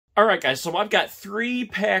Alright guys, so I've got 3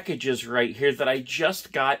 packages right here that I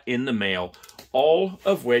just got in the mail, all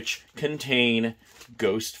of which contain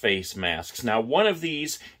Ghostface masks. Now, one of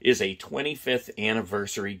these is a 25th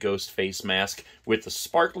anniversary Ghostface mask with the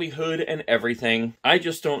sparkly hood and everything. I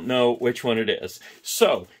just don't know which one it is.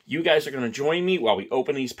 So, you guys are going to join me while we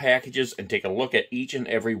open these packages and take a look at each and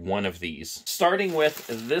every one of these. Starting with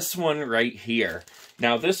this one right here.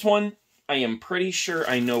 Now, this one, I am pretty sure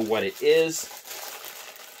I know what it is.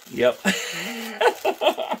 Yep.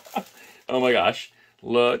 Oh my gosh.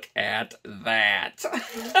 Look at that.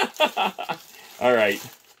 All right.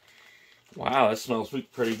 Wow, that smells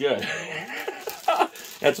pretty good.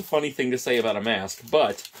 That's a funny thing to say about a mask,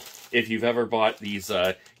 but if you've ever bought these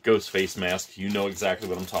Ghostface masks, you know exactly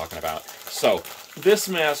what I'm talking about. So, this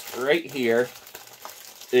mask right here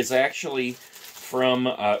is actually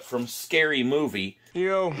from Scary Movie.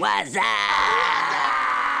 Yo. What's up?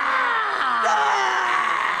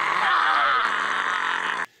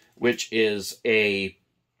 Which is a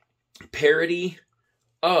parody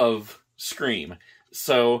of Scream.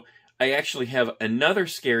 So I actually have another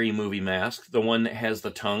Scary Movie mask, the one that has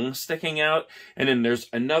the tongue sticking out, and then there's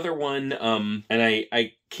another one, and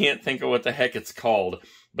I can't think of what the heck it's called,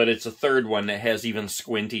 but it's a third one that has even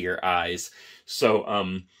squintier eyes.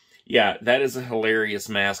 So, yeah, that is a hilarious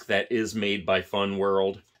mask that is made by Fun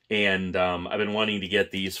World. And I've been wanting to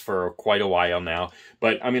get these for quite a while now.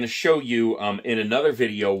 But I'm going to show you in another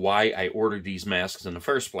video why I ordered these masks in the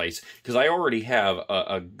first place. Because I already have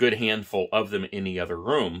a good handful of them in the other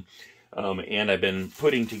room. And I've been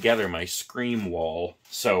putting together my Scream wall.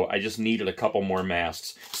 So I just needed a couple more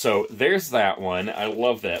masks. So there's that one. I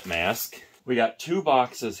love that mask. We got 2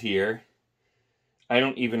 boxes here. I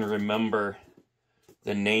don't even remember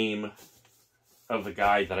the name of the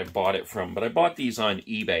guy that I bought it from, but I bought these on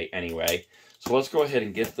eBay anyway. So let's go ahead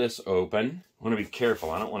and get this open. I want to be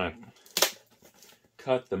careful. I don't want to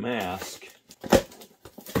cut the mask.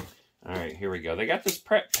 All right, here we go. They got this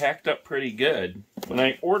packed up pretty good. When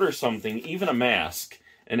I order something, even a mask,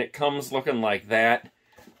 and it comes looking like that,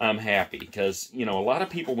 I'm happy. Because, you know, a lot of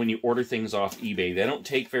people, when you order things off eBay, they don't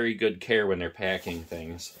take very good care when they're packing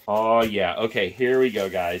things. Oh, yeah. Okay, here we go,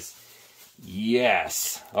 guys.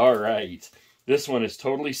 Yes. All right. This one is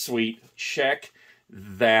totally sweet. Check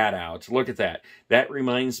that out. Look at that. That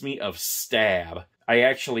reminds me of Stab. I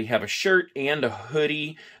actually have a shirt and a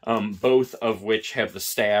hoodie, both of which have the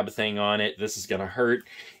Stab thing on it. This is going to hurt.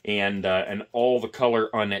 And all the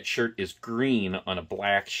color on that shirt is green on a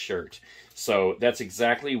black shirt. So that's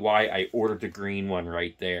exactly why I ordered the green one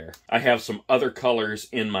right there. I have some other colors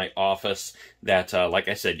in my office that, like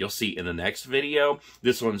I said, you'll see in the next video.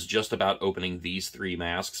 This one's just about opening these 3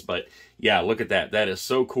 masks. But yeah, look at that. That is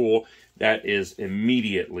so cool. That is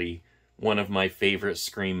immediately one of my favorite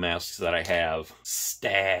Scream masks that I have.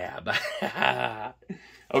 Stab.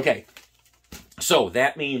 Okay, so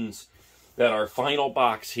that means that our final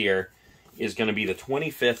box here is going to be the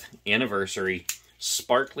 25th anniversary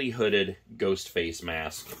sparkly hooded Ghostface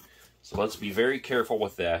mask. So let's be very careful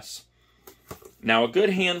with this. Now, a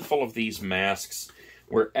good handful of these masks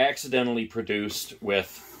were accidentally produced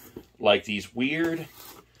with like these weird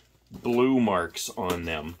blue marks on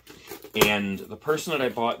them. And the person that I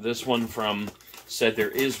bought this one from said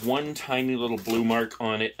there is one tiny little blue mark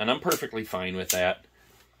on it, and I'm perfectly fine with that.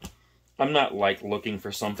 I'm not like looking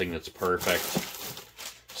for something that's perfect.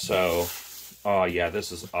 So, oh yeah,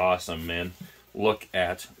 this is awesome, man. Look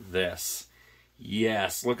at this.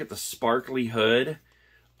 Yes, look at the sparkly hood.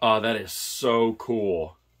 Oh, that is so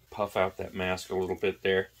cool. Puff out that mask a little bit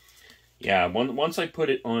there. Yeah, once I put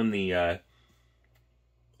it on the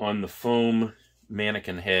foam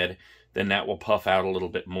mannequin head, then that will puff out a little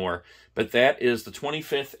bit more. But that is the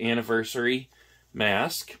 25th anniversary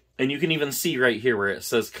mask. And you can even see right here where it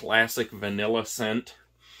says classic vanilla scent.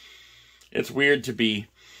 It's weird to be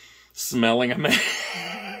smelling a mask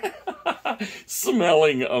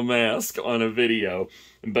on a video.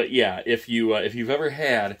 But yeah, if you've ever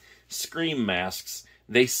had Scream masks,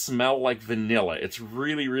 they smell like vanilla. It's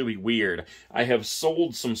really, really weird. I have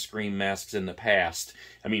sold some Scream masks in the past.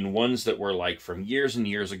 I mean, ones that were like from years and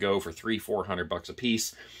years ago for $300-400 a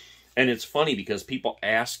piece. And it's funny because people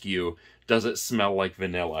ask you, does it smell like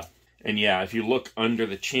vanilla? And yeah, if you look under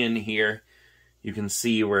the chin here, you can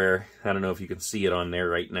see where, I don't know if you can see it on there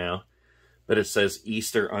right now, but it says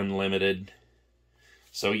Easter Unlimited.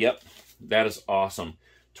 So yep, that is awesome.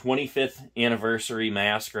 25th anniversary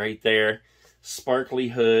mask right there. Sparkly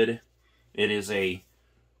hood. It is a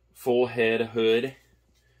full head hood.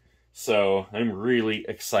 So I'm really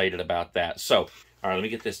excited about that. So, all right, let me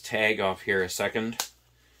get this tag off here a second.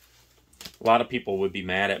 A lot of people would be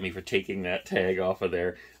mad at me for taking that tag off of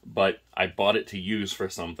there, but I bought it to use for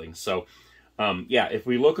something. So, yeah, if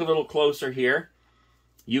we look a little closer here,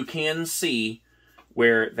 you can see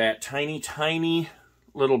where that tiny, tiny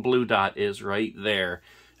little blue dot is right there.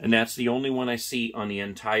 And that's the only one I see on the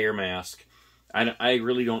entire mask. I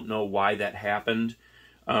really don't know why that happened,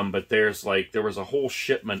 but there was a whole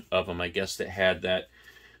shipment of them, I guess, that had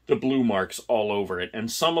the blue marks all over it.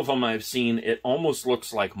 And some of them I've seen, it almost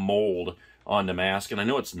looks like mold on the mask. And I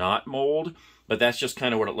know it's not mold, but that's just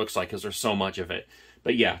kind of what it looks like because there's so much of it.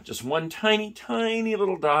 But yeah, just one tiny, tiny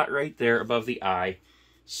little dot right there above the eye.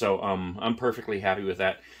 So I'm perfectly happy with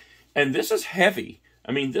that. And this is heavy.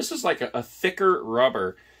 I mean, this is like a thicker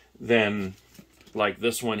rubber than like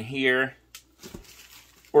this one here,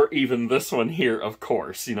 or even this one here, of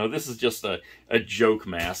course. You know, this is just a joke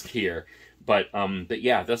mask here. But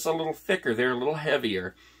yeah, that's a little thicker there, a little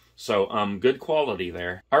heavier. So, good quality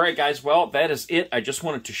there. All right, guys, well, that is it. I just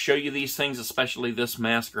wanted to show you these things, especially this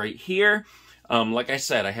mask right here. Like I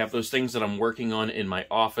said, I have those things that I'm working on in my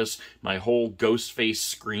office, my whole Ghostface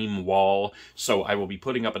Scream wall. So I will be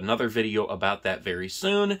putting up another video about that very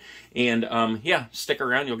soon. And, yeah, stick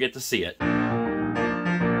around. You'll get to see it.